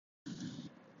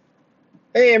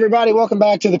Hey, everybody, welcome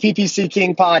back to the PPC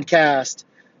King podcast.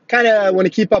 Kind of want to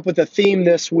keep up with the theme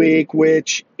this week,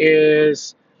 which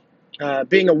is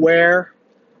being aware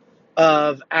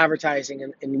of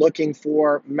advertising and looking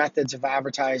for methods of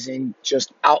advertising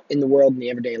just out in the world in the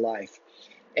everyday life.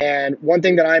 And one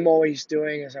thing that I'm always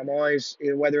doing is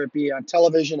whether it be on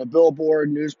television, a billboard,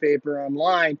 newspaper,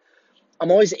 online,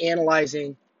 I'm always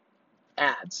analyzing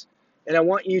ads. And I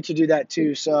want you to do that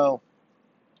too. So,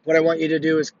 what I want you to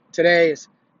do is today is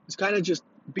kind of just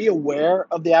be aware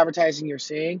of the advertising you're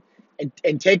seeing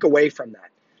and take away from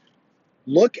that.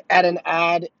 Look at an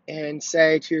ad and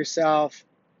say to yourself,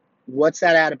 what's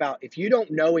that ad about? If you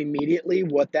don't know immediately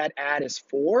what that ad is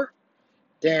for,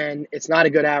 then it's not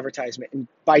a good advertisement. And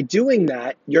by doing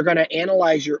that, you're going to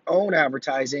analyze your own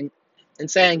advertising and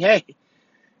saying, hey,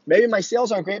 maybe my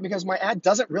sales aren't great because my ad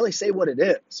doesn't really say what it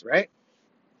is, right?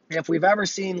 If we've ever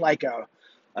seen like a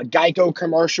Geico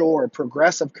commercial or a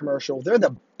Progressive commercial, they're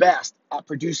the best at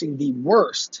producing the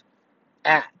worst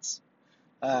ads.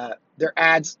 Their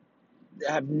ads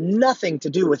have nothing to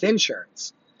do with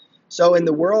insurance. So in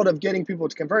the world of getting people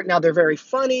to convert, now they're very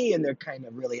funny and they're kind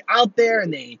of really out there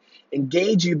and they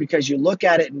engage you because you look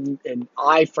at it and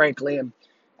I frankly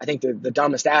I think they're the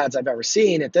dumbest ads I've ever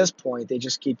seen at this point. They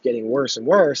just keep getting worse and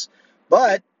worse.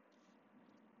 But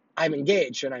I'm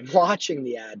engaged and I'm watching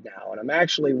the ad now, and I'm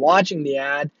actually watching the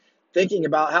ad thinking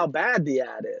about how bad the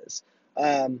ad is.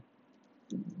 Um,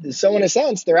 so in a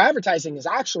sense, their advertising is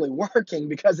actually working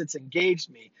because it's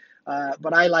engaged me.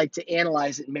 But I like to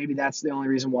analyze it, and maybe that's the only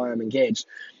reason why I'm engaged.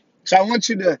 So I want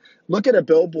you to look at a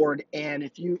billboard, and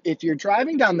if you're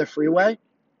driving down the freeway,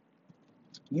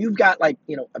 you've got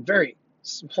a very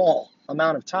small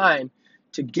amount of time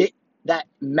to get that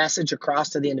message across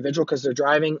to the individual because they're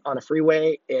driving on a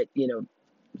freeway at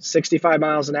 65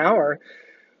 miles an hour.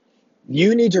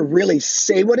 You need to really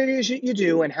say what it is you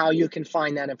do and how you can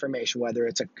find that information, whether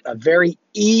it's a very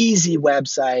easy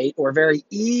website or a very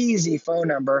easy phone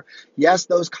number. Yes,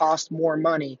 those cost more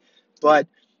money, but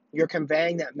you're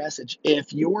conveying that message.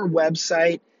 If your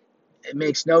website, it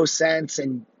makes no sense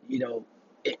and,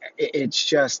 it's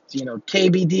just,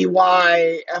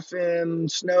 KBDY, FM,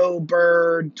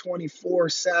 Snowbird,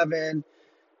 24/7,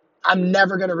 I'm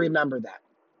never going to remember that.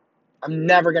 I'm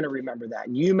never going to remember that.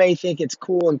 And you may think it's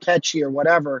cool and catchy or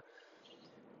whatever,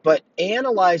 but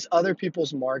analyze other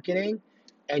people's marketing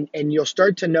and you'll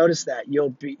start to notice that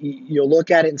you'll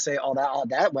look at it and say,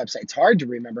 that website's hard to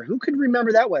remember. Who could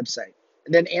remember that website?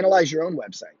 And then analyze your own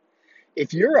website.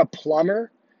 If you're a plumber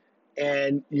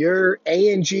and you're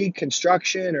A&G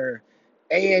Construction or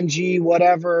A&G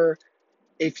whatever,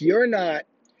 if you're not,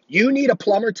 you need a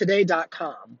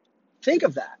plumbertoday.com. Think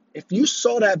of that. If you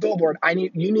saw that billboard,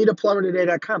 you need a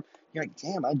plumbertoday.com. You're like,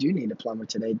 damn, I do need a plumber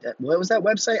today. What was that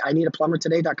website? I need a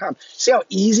plumbertoday.com. See how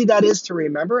easy that is to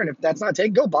remember? And if that's not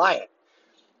taken, go buy it.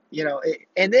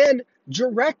 And then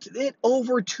direct it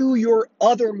over to your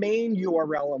other main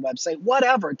URL and website,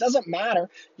 whatever. It doesn't matter.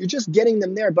 You're just getting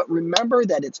them there. But remember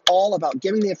that it's all about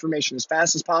giving the information as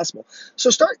fast as possible.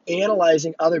 So start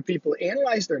analyzing other people,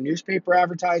 analyze their newspaper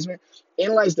advertisement,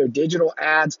 analyze their digital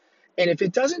ads. And if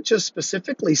it doesn't just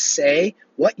specifically say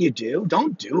what you do,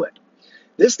 don't do it.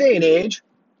 This day and age,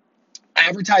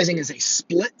 advertising is a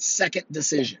split-second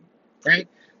decision, right?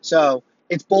 So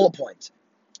it's bullet points.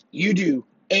 You do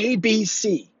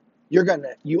ABC.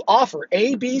 You offer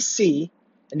ABC,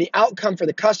 and the outcome for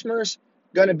the customers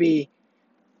going to be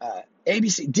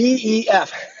ABC,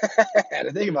 DEF. I had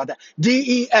to think about that.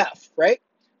 DEF, right?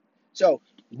 So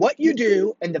what you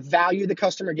do and the value the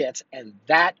customer gets, and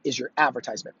that is your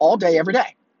advertisement all day, every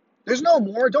day. There's no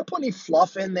more. Don't put any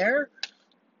fluff in there.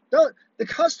 Don't. The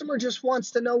customer just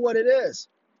wants to know what it is.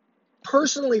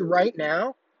 Personally, right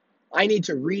now, I need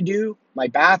to redo my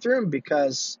bathroom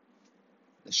because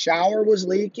the shower was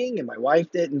leaking and my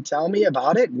wife didn't tell me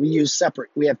about it. We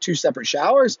have two separate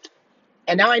showers,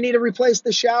 and now I need to replace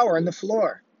the shower and the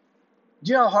floor.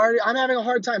 Do you know how hard I'm having a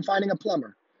hard time finding a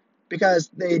plumber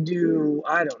because they do,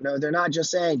 I don't know, they're not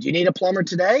just saying, do you need a plumber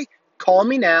today? Call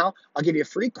me now. I'll give you a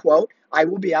free quote. I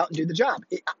will be out and do the job.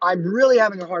 I'm really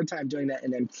having a hard time doing that,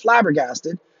 and then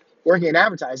flabbergasted working in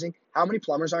advertising, how many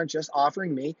plumbers aren't just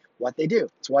offering me what they do?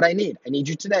 It's what I need. I need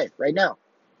you today, right now.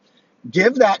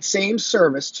 Give that same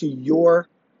service to your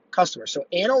customers. So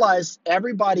analyze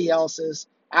everybody else's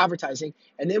advertising,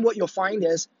 and then what you'll find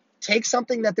is take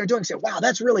something that they're doing and say, wow,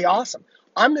 that's really awesome.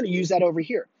 I'm going to use that over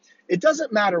here. It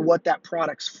doesn't matter what that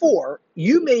product's for.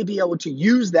 You may be able to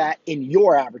use that in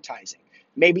your advertising.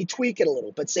 Maybe tweak it a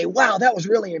little, but say, wow, that was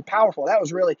really powerful. That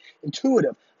was really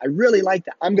intuitive. I really like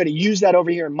that. I'm going to use that over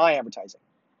here in my advertising.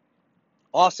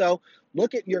 Also,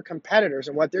 look at your competitors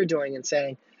and what they're doing and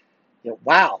saying,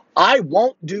 Wow, I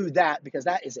won't do that because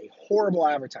that is a horrible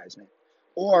advertisement.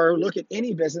 Or look at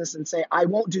any business and say, I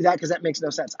won't do that because that makes no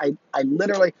sense. I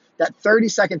literally, that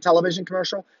 30-second television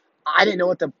commercial, I didn't know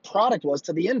what the product was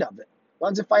to the end of it.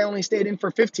 What if I only stayed in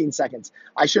for 15 seconds?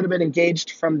 I should have been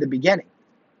engaged from the beginning.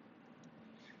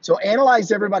 So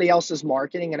analyze everybody else's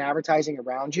marketing and advertising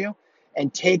around you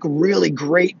and take really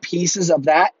great pieces of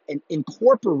that and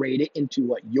incorporate it into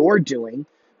what you're doing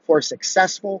for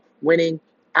successful, winning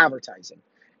advertising.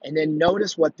 And then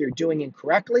notice what they're doing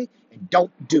incorrectly and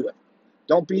don't do it.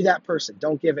 Don't be that person.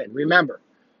 Don't give in. Remember,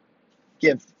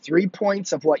 give 3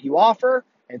 points of what you offer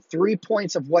and 3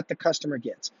 points of what the customer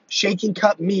gets. Shaking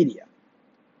Cup Media.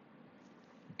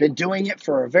 Been doing it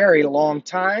for a very long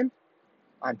time.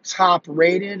 I'm top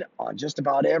rated on just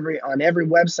about every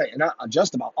website, and not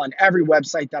just about on every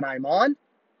website that I'm on.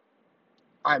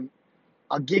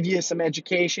 I'll give you some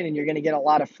education, and you're going to get a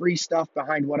lot of free stuff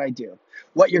behind what I do.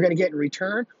 What you're going to get in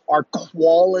return are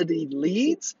quality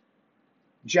leads,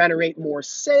 generate more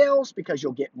sales because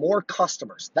you'll get more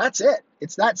customers. That's it.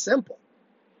 It's that simple.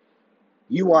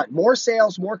 You want more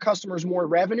sales, more customers, more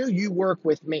revenue, you work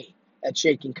with me at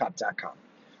shakingcup.com.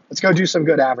 Let's go do some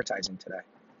good advertising today.